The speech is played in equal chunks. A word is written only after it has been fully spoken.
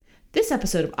This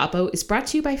episode of Oppo is brought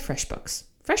to you by FreshBooks.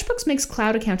 FreshBooks makes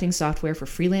cloud accounting software for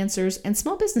freelancers and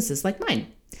small businesses like mine.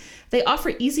 They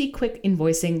offer easy, quick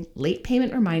invoicing, late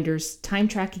payment reminders, time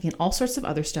tracking, and all sorts of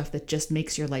other stuff that just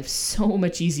makes your life so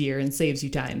much easier and saves you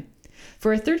time.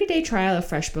 For a 30-day trial of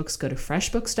FreshBooks, go to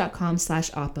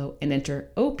freshbooks.com/Oppo and enter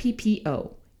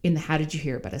OPPO in the How Did You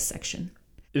Hear About Us section.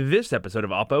 This episode of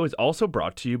Oppo is also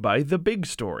brought to you by The Big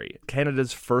Story,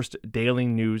 Canada's first daily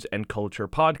news and culture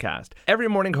podcast. Every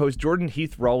morning, host Jordan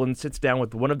Heath Rollins sits down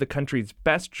with one of the country's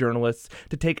best journalists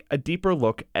to take a deeper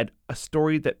look at a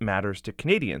story that matters to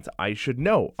Canadians. I should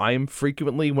know, I am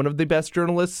frequently one of the best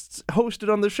journalists hosted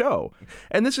on the show.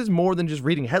 And this is more than just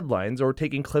reading headlines or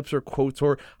taking clips or quotes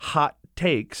or hot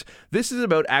takes. This is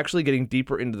about actually getting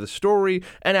deeper into the story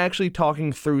and actually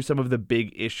talking through some of the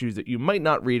big issues that you might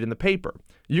not read in the paper.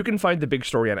 You can find The Big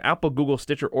Story on Apple, Google,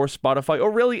 Stitcher, or Spotify,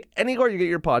 or really anywhere you get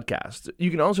your podcasts.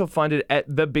 You can also find it at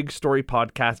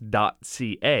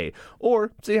thebigstorypodcast.ca,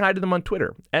 or say hi to them on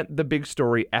Twitter at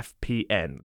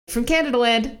thebigstoryfpn. From Canada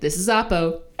Land, this is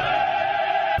Oppo.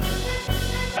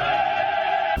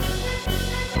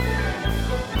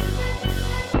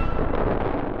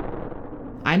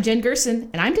 I'm Jen Gerson,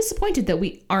 and I'm disappointed that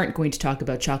we aren't going to talk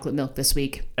about chocolate milk this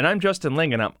week. And I'm Justin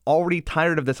Ling, and I'm already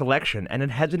tired of this election, and it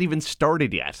hasn't even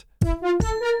started yet.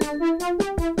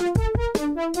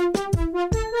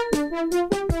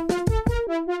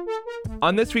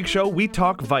 On this week's show, we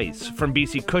talk Vice. From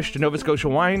BC Kush to Nova Scotia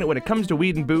wine, when it comes to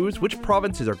weed and booze, which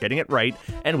provinces are getting it right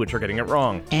and which are getting it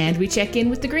wrong. And we check in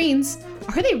with the Greens.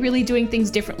 Are they really doing things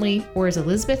differently, or is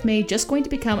Elizabeth May just going to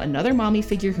become another mommy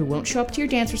figure who won't show up to your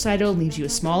dance recital and leaves you a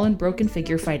small and broken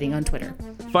figure fighting on Twitter?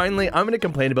 Finally, I'm going to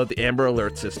complain about the Amber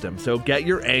Alert system, so get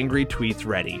your angry tweets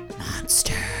ready.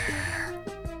 Monster.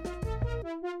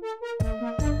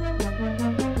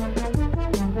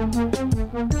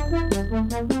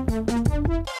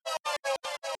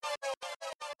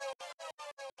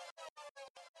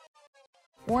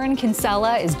 Warren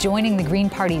Kinsella is joining the Green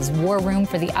Party's war room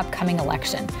for the upcoming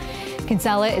election.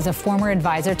 Kinsella is a former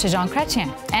advisor to Jean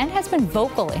Chrétien and has been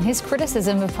vocal in his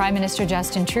criticism of Prime Minister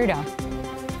Justin Trudeau.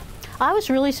 I was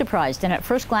really surprised, and at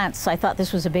first glance, I thought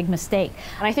this was a big mistake.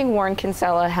 And I think Warren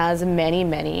Kinsella has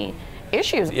many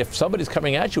issues. If somebody's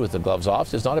coming at you with the gloves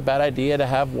off, it's not a bad idea to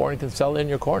have Warren Kinsella in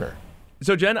your corner.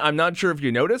 So, Jen, I'm not sure if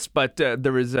you noticed, but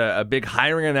there was a big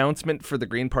hiring announcement for the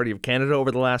Green Party of Canada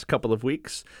over the last couple of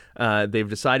weeks. They've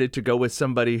decided to go with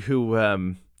somebody who,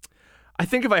 I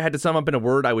think if I had to sum up in a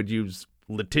word, I would use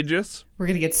litigious. We're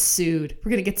going to get sued.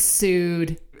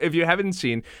 If you haven't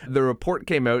seen, the report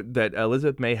came out that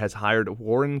Elizabeth May has hired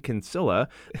Warren Kinsella,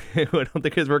 who I don't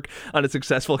think has worked on a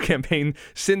successful campaign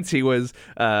since he was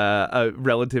a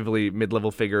relatively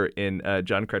mid-level figure in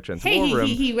John Chrétien's war room.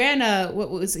 He ran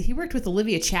he worked with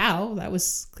Olivia Chow. That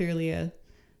was clearly a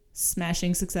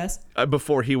smashing success.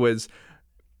 Before he was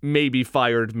maybe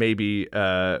fired, maybe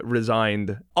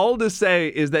resigned. All to say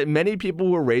is that many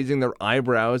people were raising their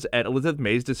eyebrows at Elizabeth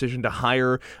May's decision to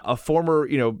hire a former,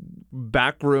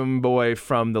 backroom boy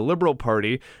from the Liberal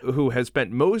Party who has spent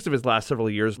most of his last several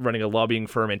years running a lobbying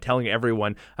firm and telling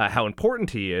everyone how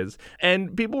important he is.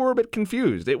 And people were a bit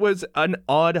confused. It was an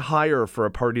odd hire for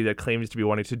a party that claims to be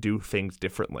wanting to do things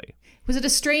differently. Was it a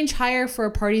strange hire for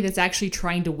a party that's actually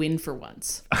trying to win for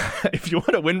once? If you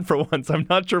want to win for once, I'm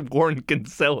not sure Warren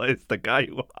Kinsella is the guy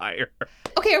you hire.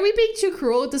 Okay, are we being too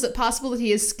cruel? Is it possible that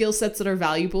he has skill sets that are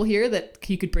valuable here that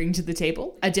he could bring to the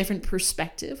table? A different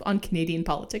perspective on Canadian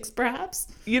politics, perhaps?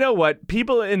 You know what?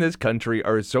 People in this country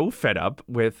are so fed up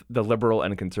with the Liberal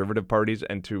and Conservative parties,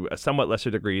 and to a somewhat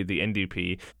lesser degree, the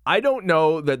NDP. I don't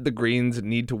know that the Greens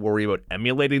need to worry about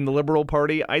emulating the Liberal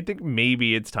Party. I think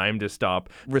maybe it's time to stop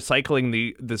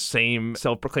recycling the same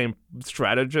self-proclaimed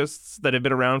strategists that have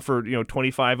been around for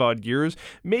 25 odd years.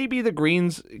 Maybe the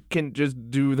Greens can just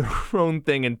do their own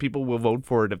thing and people will vote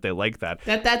for it if they like that.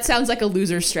 That sounds like a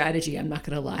loser strategy, I'm not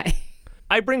gonna lie.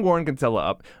 I bring Warren Kinsella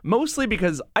up mostly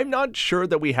because I'm not sure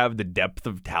that we have the depth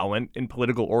of talent in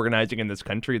political organizing in this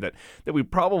country that we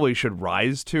probably should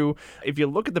rise to. If you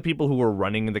look at the people who are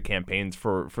running the campaigns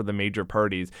for the major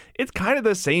parties, it's kind of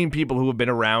the same people who have been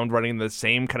around running the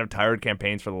same kind of tired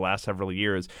campaigns for the last several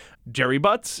years. Jerry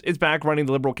Butts is back running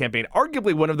the Liberal campaign,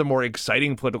 arguably one of the more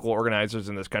exciting political organizers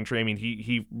in this country. I mean,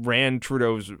 he ran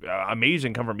Trudeau's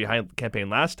amazing come from behind campaign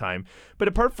last time. But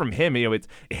apart from him, it's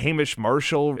Hamish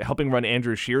Marshall helping run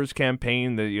Andrew Scheer's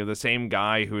campaign, the same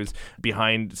guy who is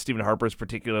behind Stephen Harper's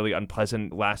particularly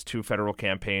unpleasant last two federal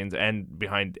campaigns and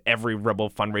behind every Rebel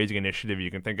fundraising initiative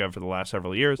you can think of for the last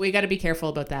several years. We got to be careful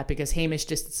about that because Hamish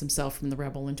distanced himself from the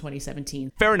Rebel in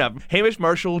 2017. Fair enough. Hamish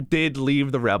Marshall did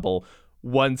leave the Rebel.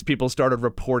 once people started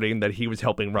reporting that he was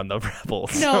helping run the rebel.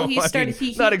 No, So, he I started.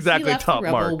 mean, He not exactly he left top the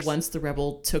rebel marks. once the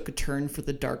rebel took a turn for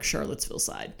the dark Charlottesville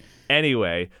side.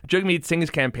 Anyway, Jagmeet Singh's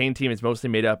campaign team is mostly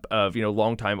made up of,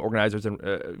 longtime organizers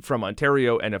from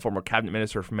Ontario and a former cabinet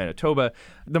minister from Manitoba.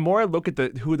 The more I look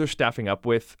at who they're staffing up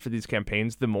with for these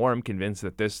campaigns, the more I'm convinced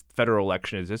that this federal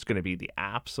election is just going to be the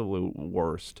absolute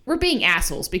worst. We're being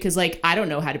assholes because, I don't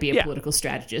know how to be a political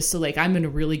strategist, so, I'm in a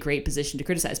really great position to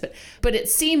criticize. But it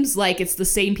seems like it's the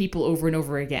same people over and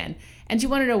over again. And you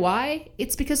want to know why?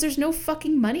 It's because there's no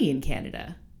fucking money in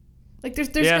Canada.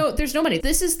 There's no money.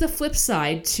 This is the flip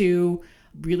side to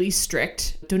really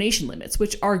strict donation limits,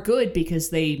 which are good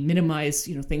because they minimize,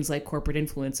 things like corporate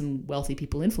influence and wealthy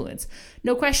people influence.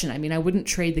 No question. I mean, I wouldn't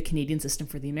trade the Canadian system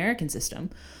for the American system.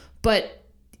 But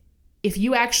if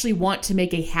you actually want to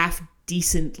make a half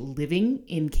decent living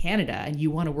in Canada and you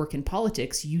want to work in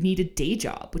politics, you need a day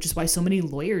job, which is why so many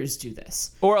lawyers do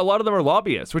this. Or a lot of them are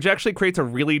lobbyists, which actually creates a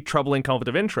really troubling conflict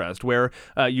of interest where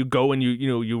you go and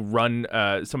you run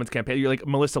someone's campaign. You're like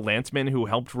Melissa Lantsman, who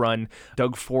helped run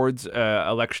Doug Ford's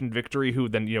election victory, who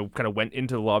then kind of went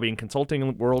into the lobbying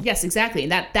consulting world. Yes, exactly.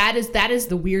 And that is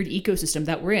the weird ecosystem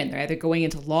that we're in. They're either going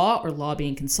into law or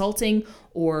lobbying consulting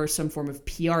or some form of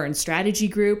PR and strategy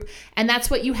group. And that's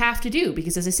what you have to do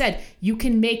because, as I said, you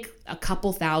can make a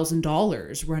couple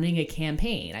 $1,000s running a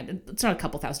campaign. I mean, it's not a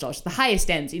couple $1,000s. The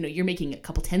highest ends, you're making a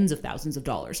couple tens of thousands of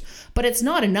dollars, but it's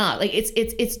not enough.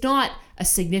 It's not a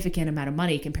significant amount of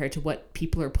money compared to what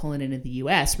people are pulling in the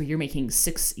US, where you're making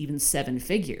 6, even 7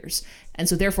 figures. And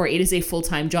so therefore it is a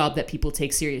full-time job that people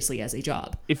take seriously as a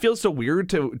job. It feels so weird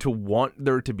to want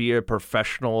there to be a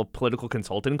professional political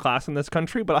consultant class in this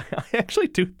country, but I actually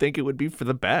do think it would be for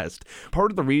the best.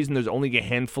 Part of the reason there's only a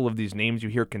handful of these names you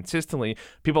hear consistently,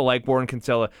 people like Warren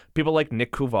Kinsella, people like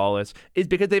Nick Kouvalis, is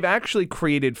because they've actually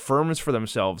created firms for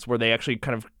themselves where they actually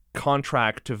kind of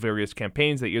contract to various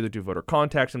campaigns. They either do voter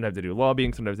contact, sometimes they do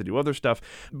lobbying, sometimes they do other stuff,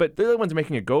 but they're the ones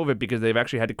making a go of it because they've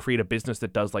actually had to create a business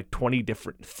that does 20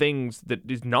 different things that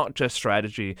is not just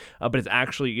strategy, but it's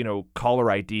actually, caller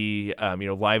ID,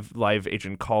 live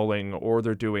agent calling, or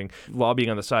they're doing lobbying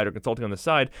on the side or consulting on the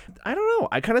side. I don't know.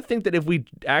 I kind of think that if we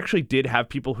actually did have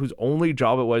people whose only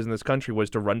job it was in this country was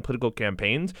to run political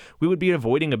campaigns, we would be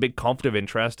avoiding a big conflict of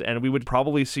interest, and we would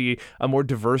probably see a more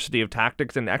diversity of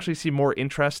tactics and actually see more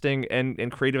interesting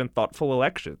and creative and thoughtful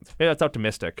elections. Maybe that's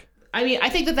optimistic. I mean, I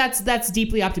think that's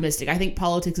deeply optimistic. I think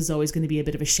politics is always going to be a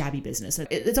bit of a shabby business.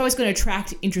 It's always going to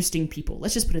attract interesting people.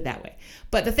 Let's just put it that way.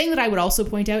 But the thing that I would also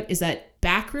point out is that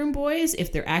backroom boys,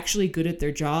 if they're actually good at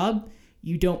their job,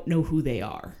 you don't know who they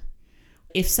are.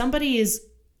 If somebody is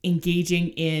engaging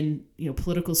in,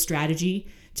 political strategy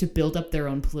to build up their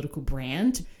own political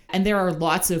brand, and there are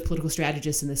lots of political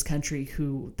strategists in this country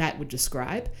who that would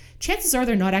describe, chances are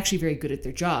they're not actually very good at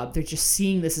their job. They're just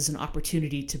seeing this as an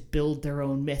opportunity to build their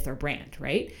own myth or brand,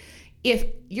 right? If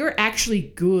you're actually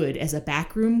good as a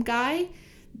backroom guy,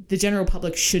 the general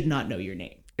public should not know your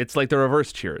name. It's like the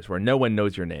reverse Cheers, where no one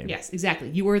knows your name. Yes, exactly.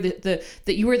 You were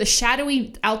you were the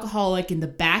shadowy alcoholic in the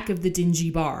back of the dingy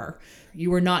bar.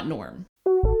 You were not Norm.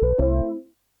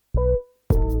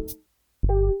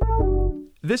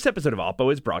 This episode of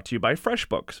Oppo is brought to you by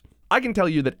FreshBooks. I can tell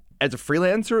you that as a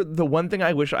freelancer, the one thing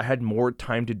I wish I had more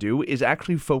time to do is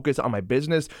actually focus on my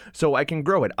business so I can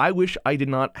grow it. I wish I did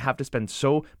not have to spend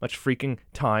so much freaking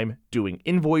time doing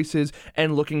invoices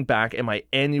and looking back at my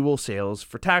annual sales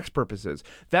for tax purposes.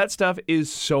 That stuff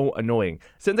is so annoying.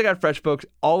 Since I got FreshBooks,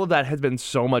 all of that has been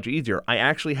so much easier. I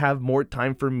actually have more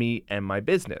time for me and my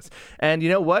business. And you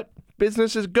know what?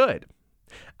 Business is good.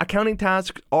 Accounting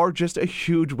tasks are just a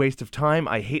huge waste of time.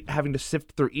 I hate having to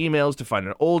sift through emails to find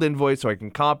an old invoice so I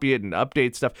can copy it and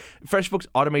update stuff. FreshBooks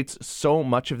automates so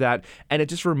much of that, and it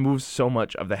just removes so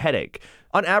much of the headache.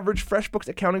 On average, FreshBooks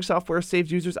accounting software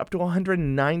saves users up to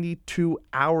 192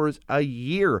 hours a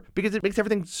year because it makes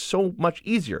everything so much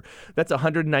easier. That's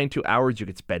 192 hours you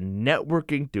could spend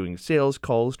networking, doing sales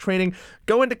calls, training.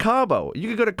 Go into Cabo. You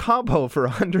could go to Cabo for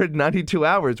 192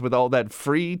 hours with all that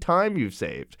free time you've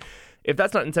saved. If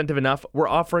that's not incentive enough, we're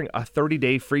offering a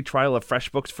 30-day free trial of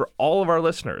FreshBooks for all of our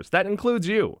listeners. That includes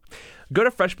you. Go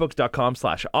to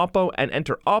freshbooks.com/Oppo and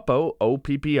enter Oppo,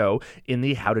 O-P-P-O, in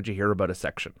the How Did You Hear About Us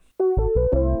section.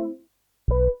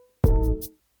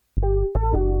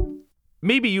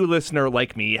 Maybe you, listener,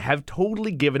 like me, have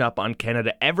totally given up on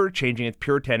Canada ever changing its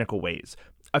puritanical ways.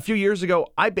 A few years ago,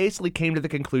 I basically came to the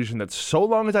conclusion that so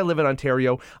long as I live in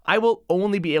Ontario, I will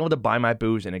only be able to buy my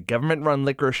booze in a government-run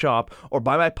liquor shop or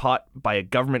buy my pot by a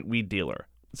government weed dealer.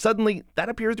 Suddenly, that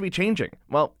appears to be changing.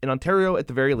 Well, in Ontario at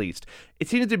the very least. It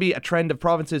seems to be a trend of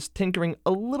provinces tinkering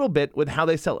a little bit with how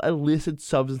they sell illicit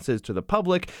substances to the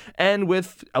public, and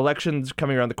with elections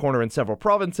coming around the corner in several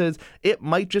provinces, it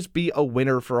might just be a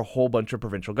winner for a whole bunch of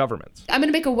provincial governments. I'm going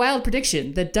to make a wild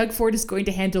prediction that Doug Ford is going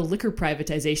to handle liquor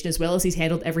privatization as well as he's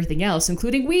handled everything else,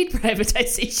 including weed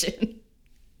privatization.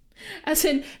 As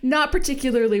in, not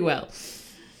particularly well.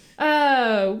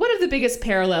 One of the biggest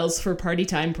parallels for party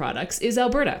time products is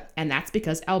Alberta, and that's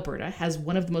because Alberta has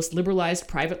one of the most liberalized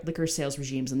private liquor sales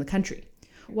regimes in the country.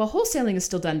 While wholesaling is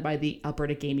still done by the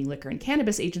Alberta Gaming, Liquor and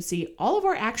Cannabis Agency, all of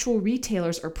our actual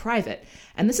retailers are private,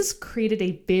 and this has created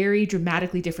a very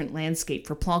dramatically different landscape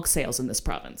for plonk sales in this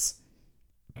province.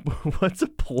 What's a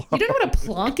plonk? You don't know what a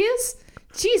plonk is?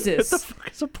 Jesus. What the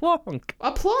fuck is a plonk?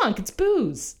 A plonk, it's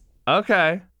booze.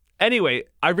 Okay. Anyway,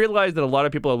 I realize that a lot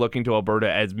of people are looking to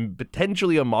Alberta as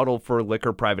potentially a model for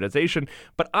liquor privatization,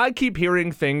 but I keep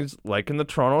hearing things like in the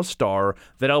Toronto Star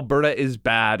that Alberta is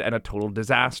bad and a total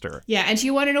disaster. Yeah, and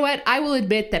you want to know what? I will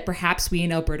admit that perhaps we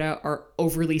in Alberta are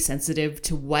overly sensitive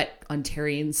to what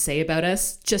Ontarians say about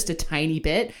us, just a tiny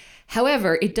bit.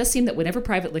 However, it does seem that whenever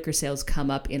private liquor sales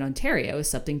come up in Ontario as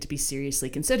something to be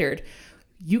seriously considered,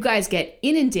 you guys get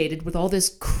inundated with all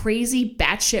this crazy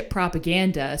batshit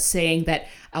propaganda saying that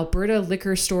Alberta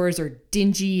liquor stores are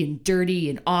dingy and dirty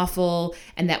and awful,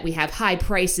 and that we have high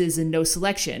prices and no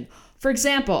selection. For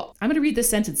example, I'm going to read this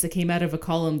sentence that came out of a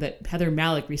column that Heather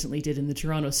Malick recently did in the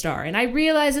Toronto Star. And I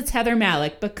realize it's Heather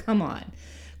Malick, but come on.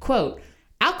 Quote,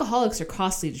 "Alcoholics are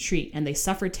costly to treat, and they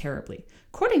suffer terribly.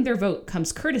 Courting their vote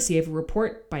comes courtesy of a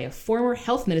report by a former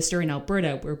health minister in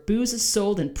Alberta where booze is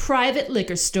sold in private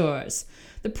liquor stores.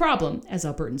 The problem, as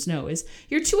Albertans know, is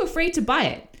you're too afraid to buy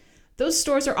it. Those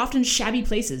stores are often shabby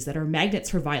places that are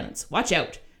magnets for violence. Watch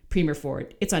out, Premier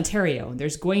Ford. It's Ontario, and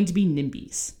there's going to be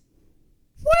NIMBYs."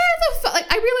 Where the fuck? Like,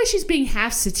 I realize she's being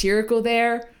half satirical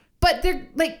there, but they're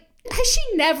like, has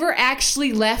she never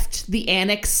actually left the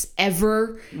annex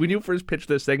ever? When you first pitched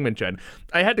this segment, Jen,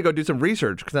 I had to go do some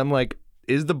research because I'm like,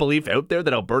 is the belief out there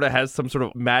that Alberta has some sort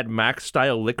of Mad Max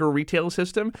style liquor retail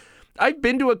system? I've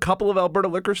been to a couple of Alberta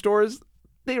liquor stores.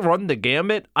 They run the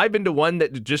gamut. I've been to one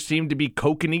that just seemed to be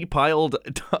kokanee piled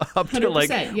up to like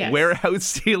yes. warehouse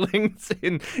ceilings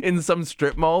in some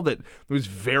strip mall that was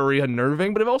very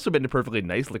unnerving. But I've also been to perfectly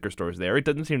nice liquor stores there. It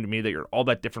doesn't seem to me that you're all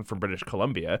that different from British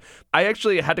Columbia. I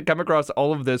actually had to come across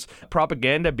all of this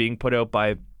propaganda being put out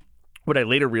by what I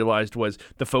later realized was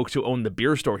the folks who own the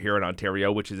beer store here in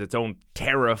Ontario, which is its own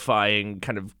terrifying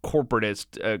kind of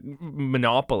corporatist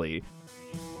monopoly.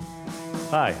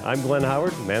 Hi, I'm Glenn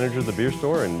Howard, manager of the beer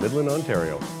store in Midland,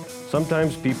 Ontario.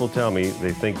 Sometimes people tell me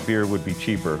they think beer would be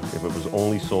cheaper if it was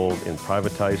only sold in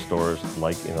privatized stores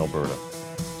like in Alberta.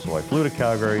 So I flew to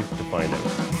Calgary to find out.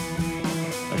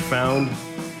 I found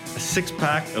a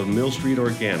 6-pack of Mill Street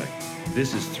Organic.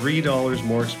 This is $3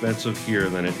 more expensive here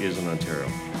than it is in Ontario.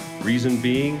 Reason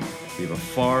being, we have a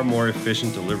far more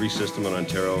efficient delivery system in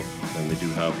Ontario than they do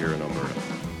have here in Alberta.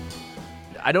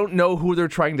 I don't know who they're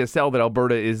trying to sell that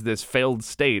Alberta is this failed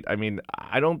state. I mean,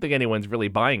 I don't think anyone's really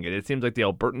buying it. It seems like the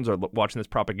Albertans are watching this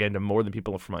propaganda more than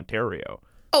people from Ontario.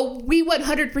 Oh, we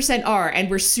 100% are, and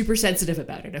we're super sensitive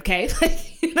about it, okay?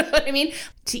 Like, you know what I mean?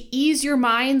 To ease your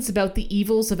minds about the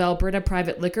evils of Alberta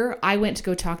private liquor, I went to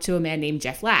go talk to a man named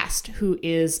Jeff Last, who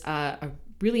is a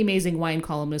really amazing wine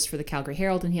columnist for the Calgary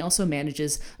Herald, and he also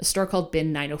manages a store called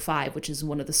Bin 905, which is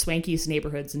one of the swankiest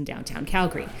neighborhoods in downtown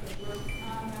Calgary.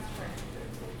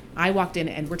 I walked in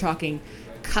and we're talking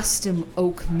custom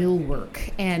oak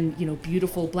millwork and, you know,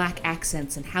 beautiful black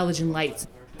accents and halogen lights.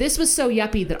 This was so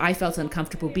yuppie that I felt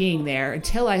uncomfortable being there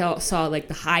until I saw like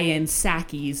the high-end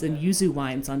sakis and yuzu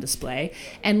wines on display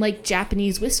and like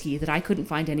Japanese whiskey that I couldn't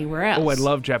find anywhere else. Oh, I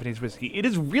love Japanese whiskey. It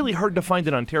is really hard to find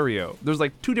in Ontario. There's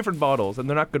like 2 different bottles and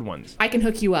they're not good ones. I can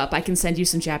hook you up. I can send you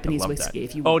some Japanese whiskey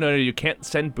if you want. Oh, no, you can't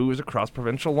send booze across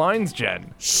provincial lines,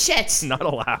 Jen. Shit! Not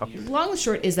allowed. Long and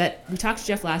short is that we talked to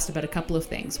Jeff Last about a couple of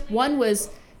things. One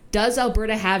was, does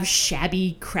Alberta have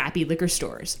shabby, crappy liquor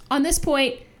stores? On this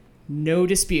point, no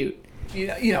dispute.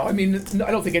 You know, I mean,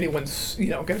 I don't think anyone's,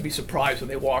 going to be surprised when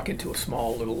they walk into a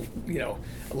small little,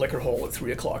 a liquor hole at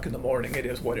 3 o'clock in the morning. It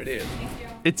is what it is.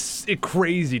 It's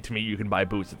crazy to me you can buy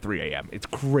booze at 3 a.m. It's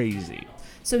crazy.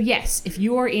 So yes, if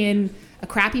you are in a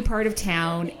crappy part of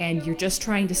town and you're just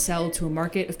trying to sell to a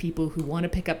market of people who want to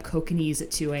pick up kokanees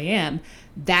at 2 a.m.,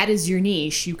 that is your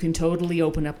niche. You can totally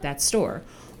open up that store.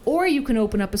 Or you can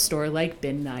open up a store like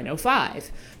Bin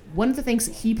 905. One of the things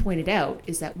that he pointed out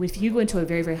is that if you go into a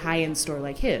very, very high-end store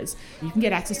like his, you can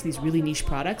get access to these really niche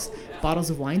products, bottles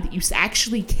of wine that you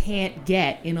actually can't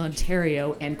get in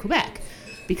Ontario and Quebec.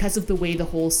 because of the way the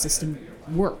whole system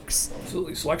works.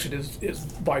 Absolutely. Selection is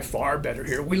by far better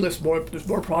here. There's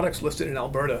more products listed in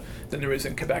Alberta than there is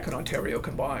in Quebec and Ontario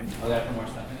combined.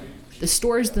 The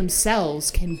stores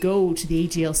themselves can go to the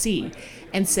AGLC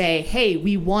and say, hey,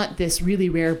 we want this really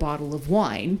rare bottle of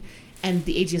wine, and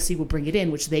the AGLC will bring it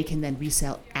in, which they can then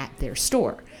resell at their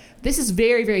store. This is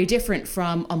very, very different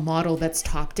from a model that's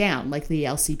top down, like the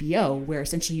LCBO, where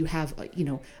essentially you have,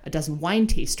 a dozen wine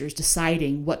tasters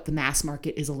deciding what the mass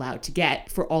market is allowed to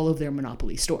get for all of their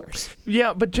monopoly stores.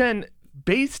 Yeah, but Jen,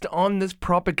 based on this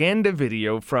propaganda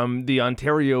video from the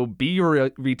Ontario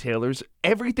beer retailers,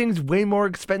 everything's way more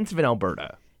expensive in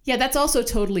Alberta. Yeah, that's also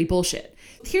totally bullshit.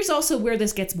 Here's also where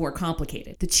this gets more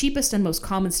complicated. The cheapest and most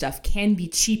common stuff can be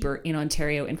cheaper in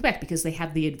Ontario and Quebec because they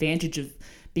have the advantage of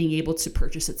being able to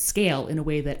purchase at scale in a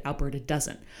way that Alberta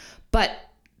doesn't. But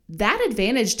that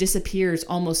advantage disappears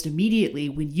almost immediately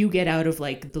when you get out of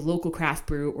like the local craft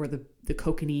brew or the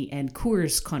Kokanee and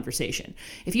Coors conversation.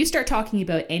 If you start talking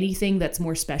about anything that's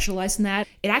more specialized than that,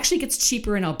 it actually gets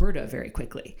cheaper in Alberta very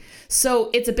quickly. So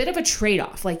it's a bit of a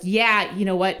trade-off. Like, yeah, you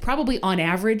know what? Probably on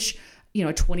average, a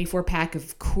 24-pack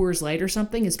of Coors Light or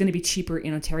something is going to be cheaper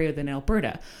in Ontario than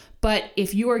Alberta. But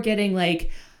if you are getting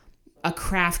like a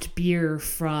craft beer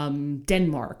from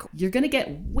Denmark, you're going to get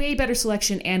way better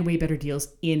selection and way better deals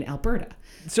in Alberta.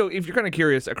 So if you're kind of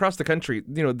curious, across the country,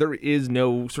 there is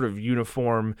no sort of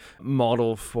uniform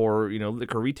model for,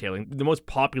 liquor retailing. The most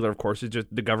popular, of course, is just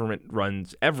the government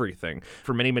runs everything.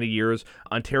 For many, many years,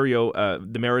 Ontario,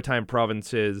 the Maritime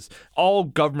provinces, all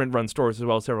government-run stores as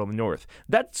well as several in the north.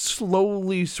 That's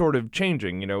slowly sort of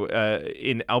changing.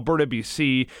 In Alberta,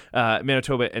 BC,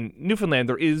 Manitoba, and Newfoundland,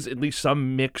 there is at least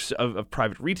some mix of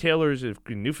private retailers. In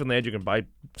Newfoundland, you can buy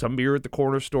some beer at the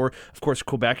corner store. Of course,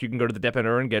 Quebec, you can go to the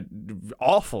dépanneur and get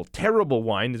awful, terrible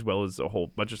wine as well as a whole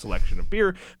bunch of selection of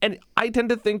beer. And I tend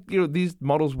to think, these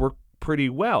models work pretty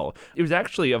well. It was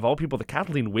actually, of all people, the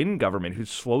Kathleen Wynne government who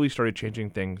slowly started changing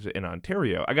things in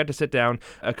Ontario. I got to sit down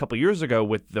a couple years ago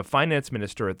with the finance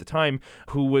minister at the time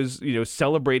who was,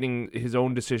 celebrating his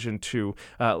own decision to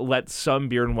let some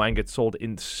beer and wine get sold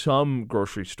in some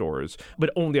grocery stores, but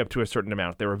only up to a certain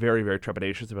amount. They were very, very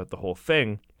trepidatious about the whole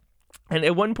thing. And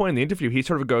at one point in the interview, he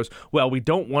sort of goes, well, we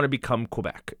don't want to become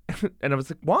Quebec. And I was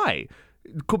like, why?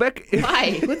 Quebec.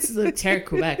 Why? What's the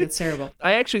Quebec? It's terrible.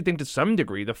 I actually think to some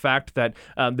degree the fact that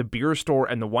the beer store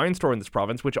and the wine store in this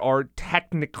province, which are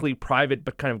technically private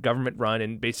but kind of government run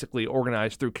and basically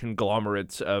organized through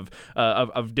conglomerates of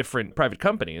different private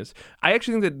companies, I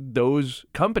actually think that those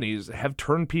companies have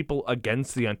turned people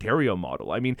against the Ontario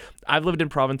model. I mean, I've lived in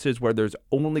provinces where there's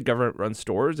only government run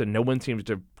stores and no one seems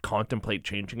to contemplate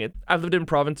changing it. I've lived in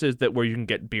provinces where you can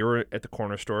get beer at the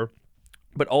corner store,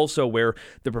 but also where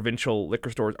the provincial liquor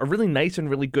stores are really nice and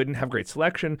really good and have great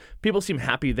selection. People seem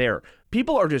happy there.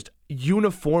 People are just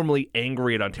uniformly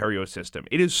angry at Ontario's system.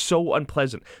 It is so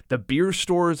unpleasant. The beer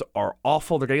stores are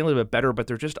awful. They're getting a little bit better, but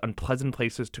they're just unpleasant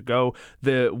places to go.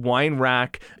 The wine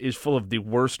rack is full of the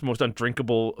worst, most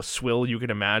undrinkable swill you can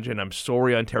imagine. I'm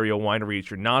sorry, Ontario wineries,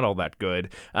 you're not all that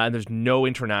good. And there's no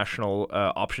international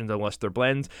options unless they're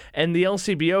blends. And the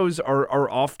LCBOs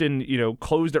are often,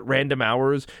 closed at random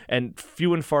hours and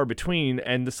few and far between,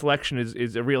 and the selection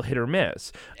is a real hit or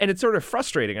miss. And it's sort of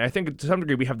frustrating. I think to some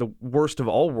degree we have the worst of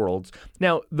all worlds.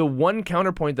 Now, the one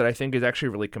counterpoint that I think is actually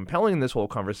really compelling in this whole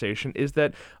conversation is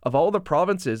that of all the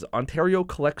provinces, Ontario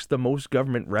collects the most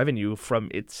government revenue from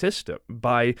its system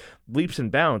by leaps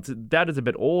and bounds. That is a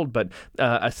bit old, but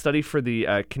a study for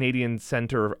the Canadian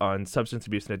Centre on Substance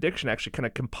Abuse and Addiction actually kind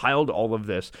of compiled all of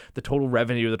this, the total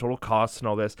revenue, the total costs and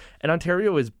all this. And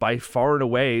Ontario is by far and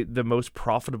away the most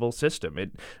profitable system.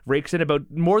 It rakes in about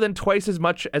more than twice as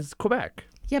much as Quebec.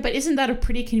 Yeah, but isn't that a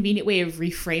pretty convenient way of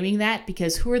reframing that?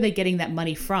 Because who are they getting that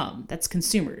money from? That's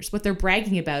consumers. What they're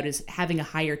bragging about is having a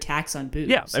higher tax on booze.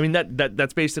 Yeah, I mean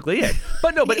that's basically it.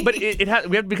 But no, but we have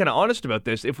to be kind of honest about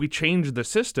this. If we change the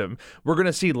system, we're going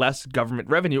to see less government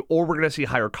revenue, or we're going to see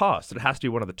higher costs. It has to be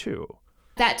one of the two.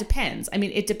 That depends. I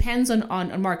mean, it depends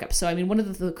on markup. So, I mean, one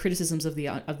of the criticisms of the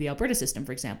Alberta system,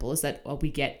 for example, is that we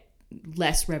get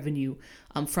less revenue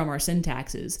from our sin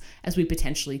taxes as we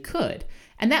potentially could.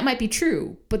 And that might be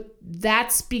true, but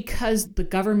that's because the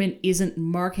government isn't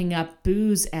marking up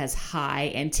booze as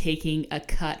high and taking a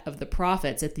cut of the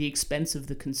profits at the expense of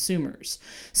the consumers.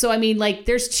 So, I mean,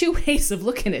 there's two ways of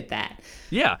looking at that.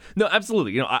 Yeah, no,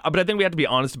 absolutely. But I think we have to be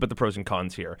honest about the pros and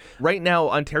cons here. Right now,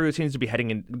 Ontario seems to be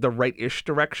heading in the right-ish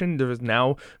direction. There's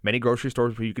now many grocery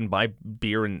stores where you can buy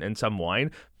beer and some wine.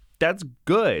 that's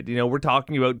good. We're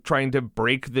talking about trying to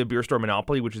break the beer store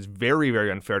monopoly, which is very,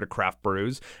 very unfair to craft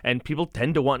brews, and people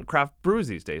tend to want craft brews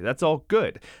these days. That's all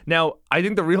good. Now, I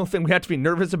think the real thing we have to be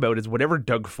nervous about is whatever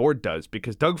Doug Ford does,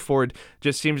 because Doug Ford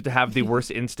just seems to have the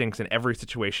worst instincts in every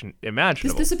situation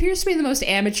imaginable. This appears to be the most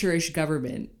amateurish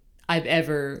government I've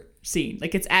ever seen.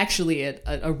 Like, it's actually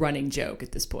a running joke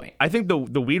at this point. I think the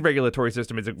weed regulatory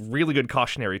system is a really good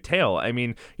cautionary tale. I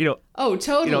mean, oh,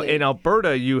 totally. In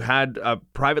Alberta, you had a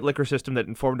private liquor system that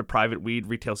informed a private weed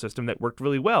retail system that worked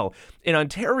really well. In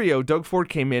Ontario, Doug Ford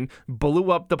came in,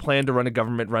 blew up the plan to run a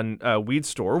government-run weed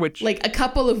store, which... Like, a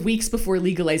couple of weeks before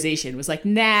legalization was like,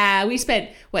 nah, we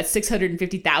spent,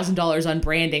 $650,000 on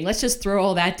branding. Let's just throw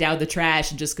all that down the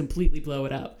trash and just completely blow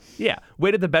it up. Yeah,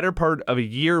 waited the better part of a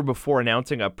year before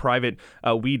announcing a private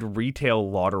weed retail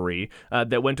lottery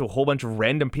that went to a whole bunch of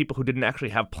random people who didn't actually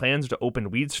have plans to open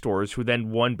weed stores, who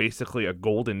then won basically a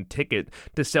golden ticket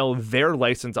to sell their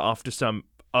license off to some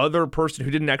other person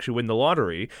who didn't actually win the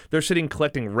lottery. They're sitting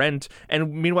collecting rent,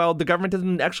 and meanwhile, the government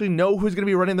doesn't actually know who's going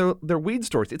to be running their weed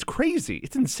stores. It's crazy.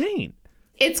 It's insane.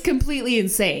 It's completely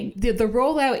insane. The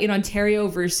rollout in Ontario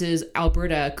versus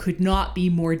Alberta could not be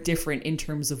more different in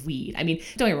terms of weed. I mean,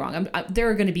 don't get me wrong. There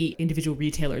are going to be individual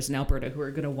retailers in Alberta who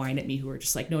are going to whine at me, who are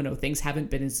just like, no, things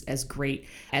haven't been as great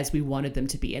as we wanted them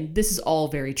to be. And this is all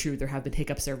very true. There have been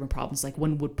hiccups, there have been problems like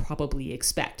one would probably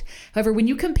expect. However, when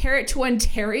you compare it to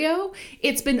Ontario,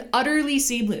 it's been utterly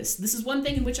seamless. This is one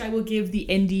thing in which I will give the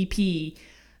NDP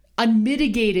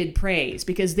unmitigated praise,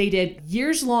 because they did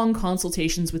years-long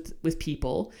consultations with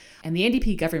people, and the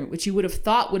NDP government, which you would have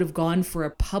thought would have gone for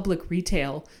a public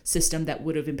retail system that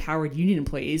would have empowered union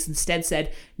employees, instead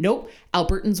said, nope,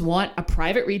 Albertans want a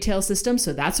private retail system,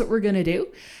 so that's what we're going to do.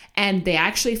 And they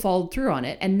actually followed through on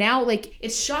it. And now,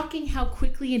 it's shocking how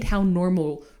quickly and how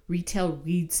normal retail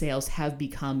weed sales have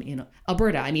become in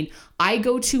Alberta. I mean, I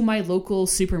go to my local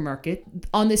supermarket.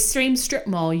 On the same strip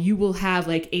mall, you will have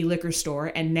a liquor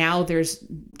store, and now there's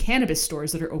cannabis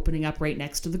stores that are opening up right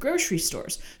next to the grocery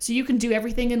stores. So you can do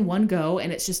everything in one go,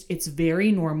 and it's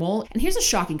very normal. And here's a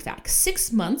shocking fact.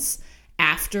 6 months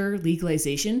after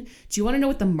legalization, do you want to know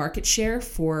what the market share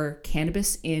for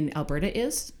cannabis in Alberta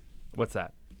is? What's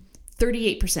that?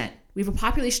 38%. We have a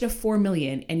population of 4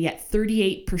 million, and yet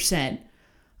 38%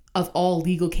 of all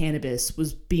legal cannabis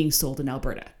was being sold in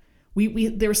Alberta.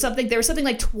 There was something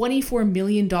like $24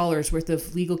 million worth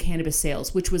of legal cannabis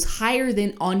sales, which was higher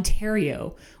than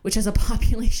Ontario, which has a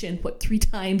population 3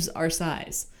 times our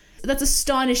size. That's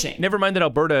astonishing. Never mind that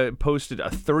Alberta posted a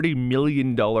 $30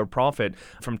 million profit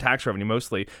from tax revenue,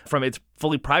 mostly from its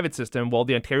fully private system, while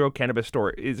the Ontario Cannabis Store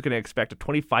is going to expect a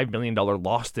 $25 million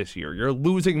loss this year. You're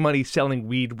losing money selling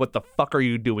weed. What the fuck are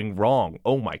you doing wrong?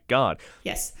 Oh my God.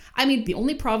 Yes. I mean, the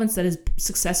only province that is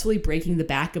successfully breaking the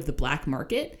back of the black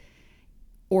market,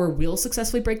 or will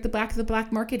successfully break the back of the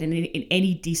black market in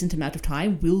any decent amount of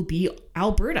time, will be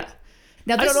Alberta.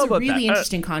 Now, this is a really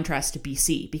interesting contrast to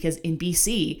BC, because in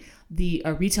BC, the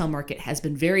retail market has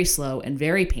been very slow and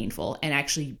very painful, and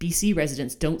actually BC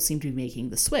residents don't seem to be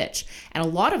making the switch. And a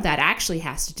lot of that actually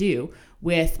has to do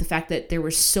with the fact that there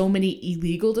were so many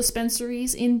illegal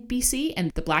dispensaries in BC, and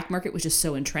the black market was just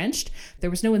so entrenched, there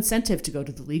was no incentive to go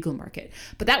to the legal market.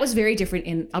 But that was very different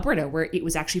in Alberta, where it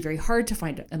was actually very hard to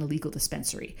find an illegal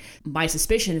dispensary. My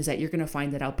suspicion is that you're going to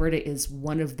find that Alberta is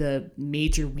one of the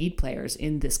major weed players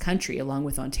in this country, along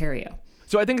with Ontario.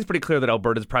 So I think it's pretty clear that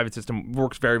Alberta's private system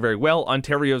works very, very well.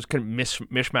 Ontario's kind of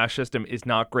mishmash system is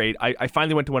not great. I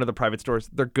finally went to one of the private stores.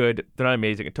 They're good. They're not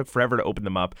amazing. It took forever to open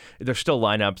them up. There's still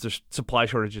lineups. There's supply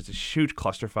shortages. It's a huge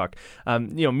clusterfuck.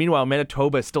 Meanwhile,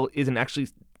 Manitoba still isn't actually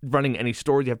running any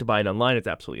stores. You have to buy it online. It's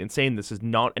absolutely insane. This is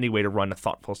not any way to run a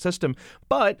thoughtful system.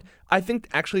 But I think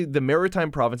actually the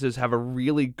maritime provinces have a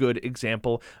really good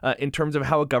example in terms of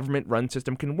how a government-run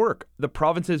system can work. The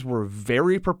provinces were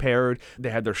very prepared. They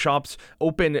had their shops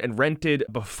open and rented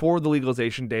before the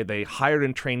legalization day. They hired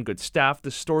and trained good staff.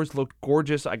 The stores looked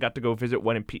gorgeous. I got to go visit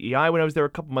one in PEI when I was there a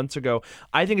couple months ago.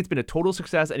 I think it's been a total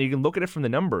success, and you can look at it from the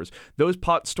numbers. Those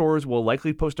pot stores will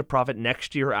likely post a profit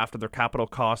next year after their capital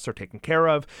costs are taken care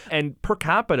of. And per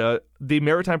capita, the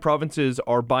maritime provinces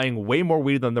are buying way more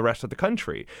weed than the rest of the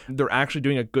country. They're actually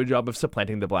doing a good job of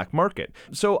supplanting the black market.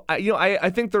 So, I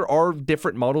think there are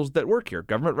different models that work here.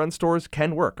 Government-run stores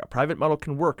can work. A private model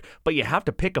can work. But you have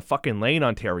to pick a fucking lane,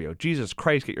 Ontario. Jesus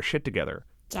Christ, get your shit together.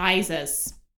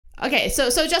 Jesus. Okay, so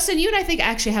Justin, you and I think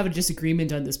actually have a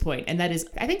disagreement on this point, and that is,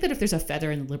 I think that if there's a feather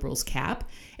in the Liberals' cap,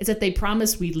 it's that they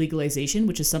promised weed legalization,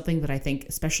 which is something that I think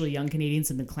especially young Canadians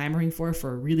have been clamoring for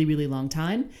a really, really long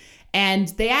time, and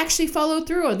they actually followed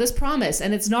through on this promise,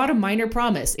 and it's not a minor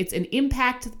promise. It's an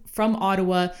impact from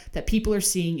Ottawa that people are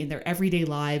seeing in their everyday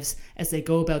lives as they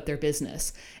go about their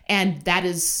business. And that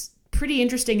is pretty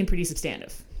interesting and pretty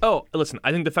substantive. Oh, listen,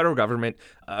 I think the federal government,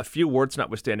 a few warts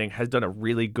notwithstanding, has done a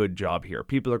really good job here.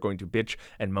 People are going to bitch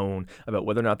and moan about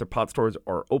whether or not their pot stores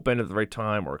are open at the right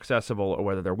time or accessible, or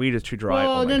whether their weed is too dry.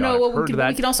 Well, we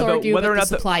can also argue about the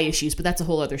supply issues, but that's a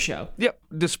whole other show. Yeah,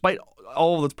 despite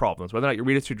all of those problems, whether or not your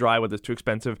weed is too dry, whether it's too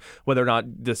expensive, whether or not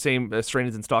the same strain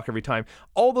is in stock every time,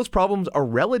 all those problems are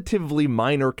relatively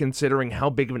minor considering how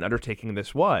big of an undertaking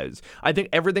this was. I think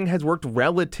everything has worked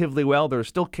relatively well. There's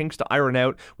still kinks to iron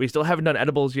out. We still haven't done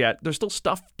edibles yet. There's still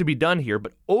stuff to be done here,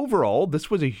 but overall,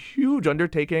 this was a huge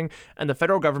undertaking, and the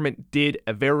federal government did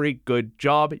a very good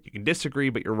job. You can disagree,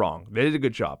 but you're wrong. They did a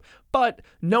good job. But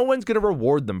no one's going to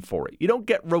reward them for it. You don't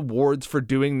get rewards for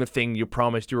doing the thing you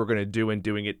promised you were going to do and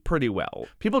doing it pretty well.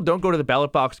 People don't go to the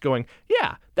ballot box going,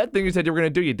 yeah, that thing you said you were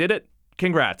going to do, you did it.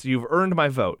 Congrats, you've earned my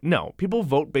vote. No, people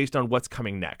vote based on what's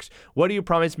coming next. What do you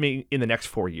promise me in the next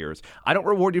 4 years? I don't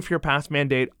reward you for your past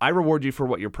mandate. I reward you for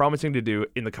what you're promising to do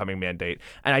in the coming mandate.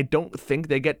 And I don't think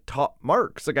they get top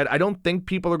marks. Like, I don't think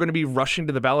people are going to be rushing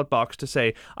to the ballot box to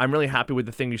say, I'm really happy with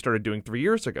the thing you started doing 3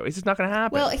 years ago. It's just not going to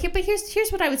happen. Well, but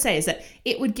here's what I would say is that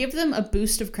it would give them a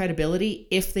boost of credibility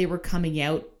if they were coming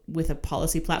out with a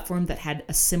policy platform that had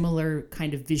a similar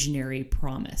kind of visionary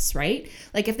promise, right?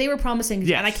 Like if they were promising,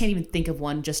 yes. And I can't even think of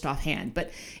one just offhand,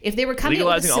 but if they were coming out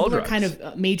with a similar kind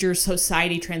of major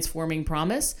society transforming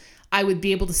promise, I would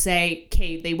be able to say,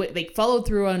 okay, they followed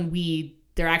through on weed.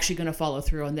 They're actually going to follow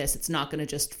through on this. It's not going to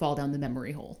just fall down the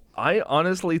memory hole. I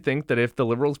honestly think that if the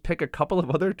Liberals pick a couple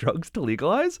of other drugs to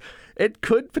legalize, it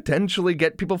could potentially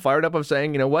get people fired up of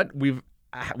saying, you know what, we've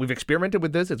experimented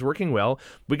with this. It's working well.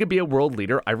 We could be a world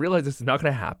leader. I realize this is not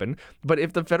going to happen. But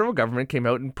if the federal government came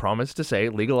out and promised to say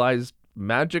legalize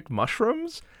magic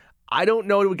mushrooms, I don't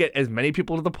know it would get as many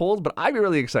people to the polls, but I'd be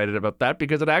really excited about that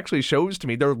because it actually shows to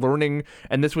me they're learning,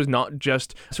 and this was not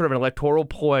just sort of an electoral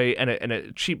ploy and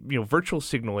a cheap, virtual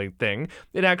signaling thing.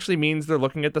 It actually means they're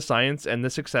looking at the science and the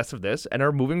success of this and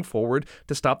are moving forward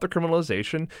to stop the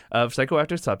criminalization of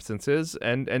psychoactive substances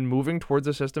and moving towards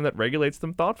a system that regulates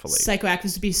them thoughtfully.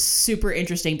 Psychoactives would be super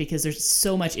interesting because there's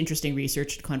so much interesting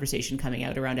research and conversation coming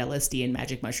out around LSD and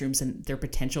magic mushrooms and their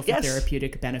potential for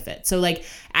therapeutic benefit. So,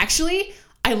 actually,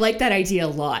 I like that idea a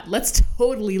lot. Let's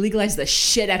totally legalize the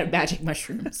shit out of magic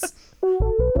mushrooms.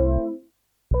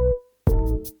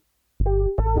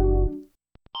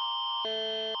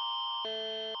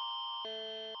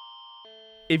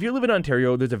 If you live in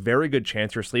Ontario, there's a very good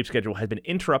chance your sleep schedule has been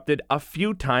interrupted a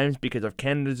few times because of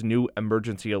Canada's new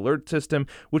emergency alert system,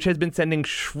 which has been sending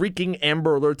shrieking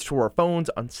amber alerts to our phones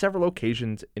on several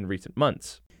occasions in recent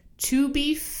months. To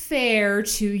be fair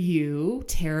to you,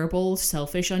 terrible,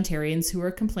 selfish Ontarians who are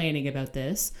complaining about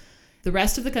this, the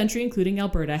rest of the country, including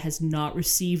Alberta, has not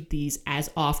received these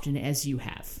as often as you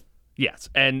have. Yes,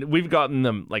 and we've gotten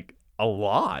them, a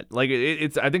lot. I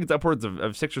think it's upwards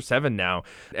of 6 or 7 now,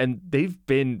 and they've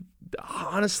been,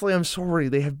 honestly, I'm sorry,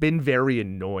 they have been very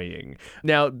annoying.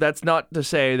 Now, that's not to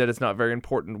say that it's not very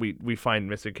important we find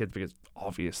missing kids, because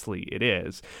obviously it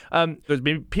is. There's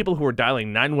been people who are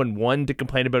dialing 911 to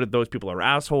complain about it. Those people are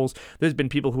assholes. There's been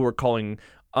people who are calling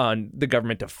on the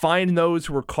government to find those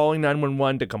who are calling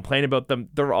 911 to complain about them.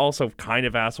 They're also kind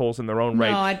of assholes in their own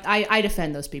right. No, I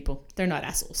defend those people. They're not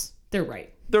assholes. They're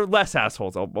right. They're less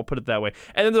assholes, I'll put it that way.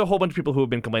 And then there's a whole bunch of people who have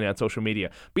been complaining on social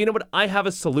media. But you know what? I have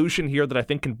a solution here that I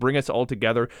think can bring us all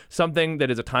together, something that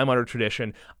is a time-honored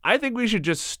tradition. I think we should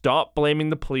just stop blaming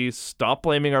the police, stop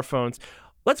blaming our phones.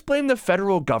 Let's blame the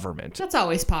federal government. That's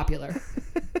always popular.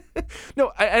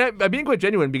 No, I'm being quite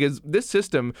genuine because this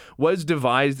system was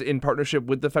devised in partnership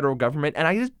with the federal government, and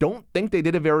I just don't think they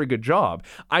did a very good job.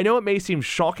 I know it may seem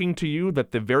shocking to you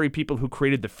that the very people who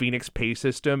created the Phoenix Pay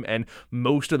system and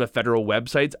most of the federal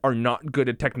websites are not good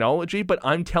at technology, but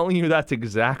I'm telling you that's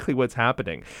exactly what's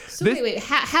happening. So wait.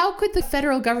 How could the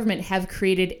federal government have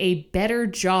created a better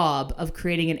job of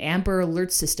creating an Amber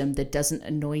Alert system that doesn't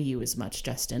annoy you as much,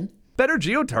 Justin? Better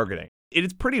geotargeting. It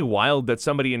is pretty wild that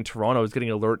somebody in Toronto is getting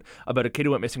an alert about a kid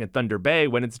who went missing in Thunder Bay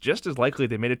when it's just as likely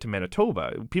they made it to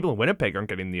Manitoba. People in Winnipeg aren't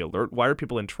getting the alert. Why are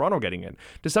people in Toronto getting it?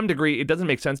 To some degree, it doesn't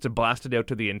make sense to blast it out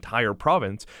to the entire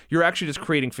province. You're actually just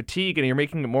creating fatigue, and you're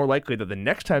making it more likely that the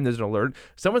next time there's an alert,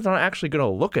 someone's not actually going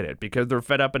to look at it because they're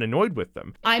fed up and annoyed with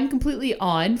them. I'm completely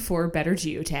on for better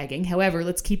geotagging. However,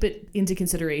 let's keep it into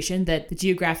consideration that the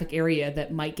geographic area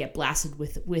that might get blasted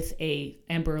with a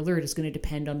Amber Alert is going to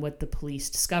depend on what the police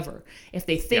discover. If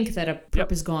they think that a perp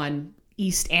has gone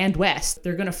east and west,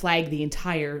 they're going to flag the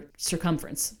entire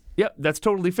circumference. Yeah, that's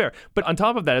totally fair. But on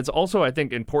top of that, it's also, I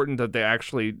think, important that they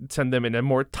actually send them in a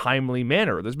more timely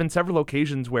manner. There's been several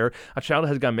occasions where a child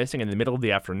has gone missing in the middle of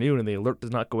the afternoon and the alert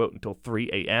does not go out until 3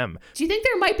 a.m. Do you think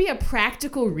there might be a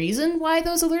practical reason why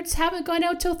those alerts haven't gone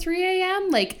out till 3 a.m.?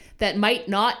 Like, that might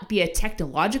not be a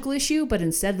technological issue, but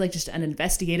instead like just an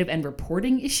investigative and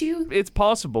reporting issue? It's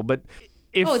possible, but...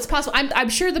 it's possible. I'm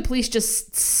sure the police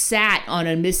just sat on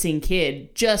a missing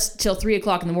kid just till 3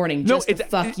 o'clock in the morning to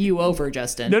fuck you over,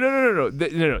 Justin.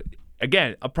 No.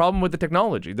 Again, a problem with the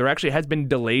technology. There actually has been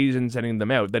delays in sending them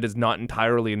out. That is not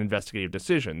entirely an investigative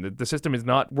decision. The system is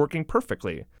not working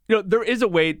perfectly. There is a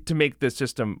way to make this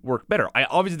system work better. I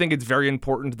obviously think it's very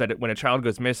important that when a child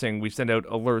goes missing, we send out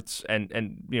alerts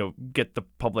and get the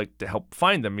public to help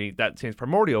find them. That seems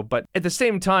primordial. But at the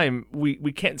same time, we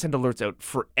can't send alerts out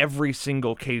for every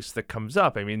single case that comes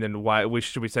up. Then why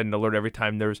should we send an alert every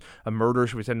time there's a murder?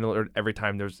 Should we send an alert every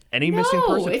time there's any missing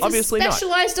person? It's Obviously a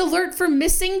specialized alert for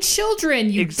missing children.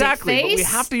 Exactly, but we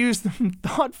have to use them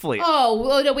thoughtfully. Oh,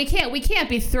 well, no, we can't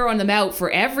be throwing them out for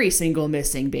every single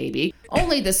missing baby.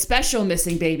 Only the special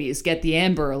missing babies get the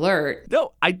Amber Alert.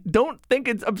 No, I don't think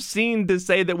it's obscene to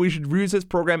say that we should use this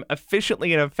program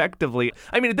efficiently and effectively.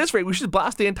 At this rate, we should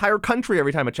blast the entire country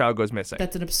every time a child goes missing.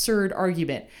 That's an absurd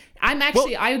argument.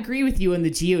 I agree with you on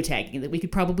the geotagging, that we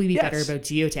could probably be better about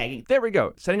geotagging. There we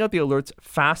go. Sending out the alerts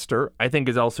faster, I think,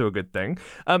 is also a good thing.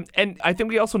 And I think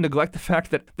we also neglect the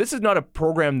fact that this is not a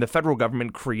program the federal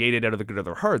government created out of the good of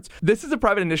their hearts. This is a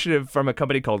private initiative from a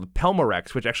company called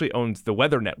Pelmorex, which actually owns the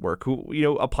Weather Network, who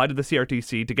applied to the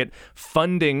CRTC to get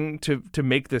funding to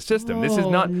make this system. This is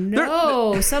not...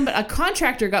 A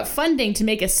contractor got funding to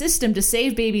make a system to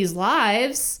save babies'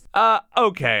 lives.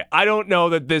 Okay. I don't know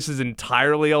that this is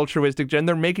entirely altruistic, Jen.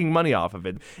 They're making money off of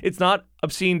it. It's not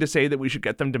obscene to say that we should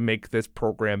get them to make this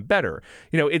program better.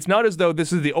 It's not as though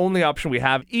this is the only option we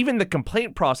have. Even the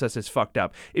complaint process is fucked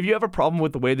up. If you have a problem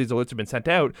with the way these alerts have been sent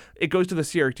out, it goes to the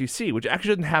CRTC, which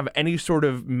actually doesn't have any sort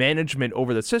of management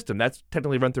over the system. That's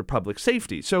technically run through public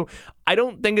safety. So I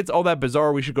don't think it's all that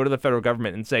bizarre. We should go to the federal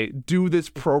government and say, do this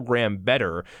program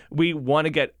better. We want to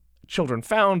get children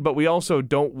found, but we also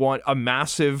don't want a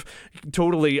massive,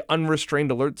 totally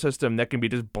unrestrained alert system that can be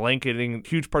just blanketing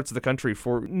huge parts of the country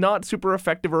for not super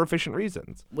effective or efficient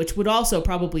reasons. Which would also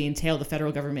probably entail the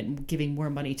federal government giving more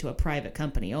money to a private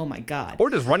company. Oh my God. Or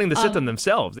just running the system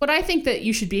themselves. What I think that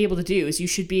you should be able to do is you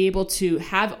should be able to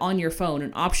have on your phone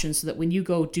an option so that when you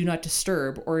go do not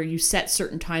disturb, or you set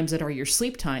certain times that are your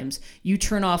sleep times, you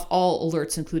turn off all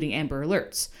alerts, including Amber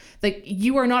Alerts. Like,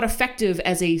 you are not effective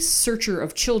as a searcher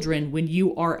of children when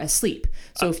you are asleep.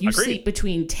 So if you sleep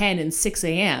between 10 and 6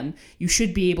 a.m., you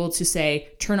should be able to say,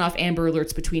 turn off Amber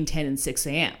Alerts between 10 and 6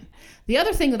 a.m. The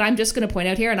other thing that I'm just going to point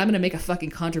out here, and I'm going to make a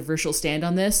fucking controversial stand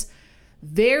on this,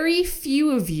 very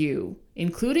few of you,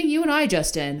 including you and I,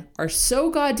 Justin, are so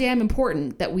goddamn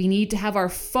important that we need to have our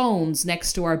phones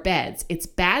next to our beds. It's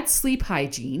bad sleep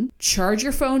hygiene. Charge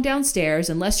your phone downstairs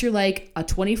unless you're like a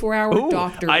 24-hour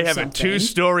doctor or I have something. a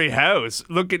 2-story house.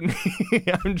 Look at me.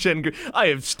 I'm Jen. I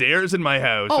have stairs in my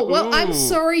house. Oh, well, Ooh. I'm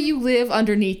sorry you live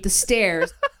underneath the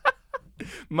stairs.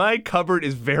 My cupboard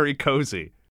is very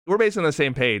cozy. We're basically on the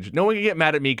same page. No one can get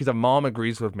mad at me because a mom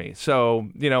agrees with me. So,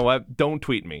 you know what? Don't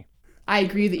tweet me. I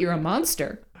agree that you're a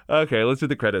monster. Okay, let's do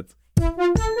the credits.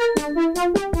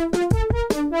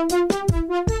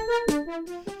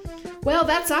 Well,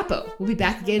 that's Oppo. We'll be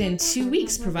back again in 2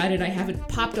 weeks, provided I haven't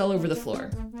popped all over the floor.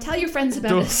 Tell your friends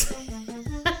about us.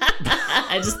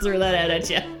 I just threw that out at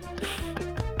you.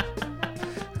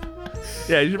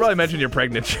 Yeah, you should probably mention you're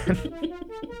pregnant, Jen.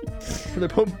 For the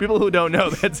people who don't know,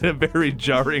 that's a very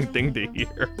jarring thing to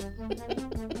hear.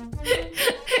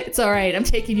 It's all right. I'm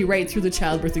taking you right through the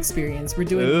childbirth experience. We're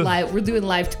doing live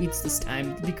tweets this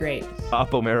time. It'll be great.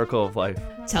 Oppo miracle of life.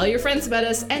 Tell your friends about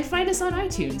us and find us on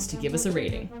iTunes to give us a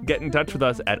rating. Get in touch with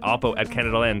us at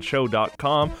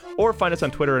oppo@canadalandshow.com or find us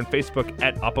on Twitter and Facebook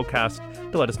at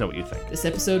OppoCast to let us know what you think. This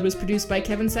episode was produced by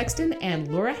Kevin Sexton and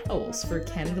Laura Howells for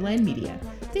Canadaland Media.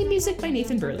 Theme music by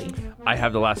Nathan Burley. I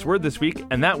have the last word this week,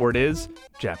 and that word is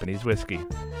Japanese whiskey.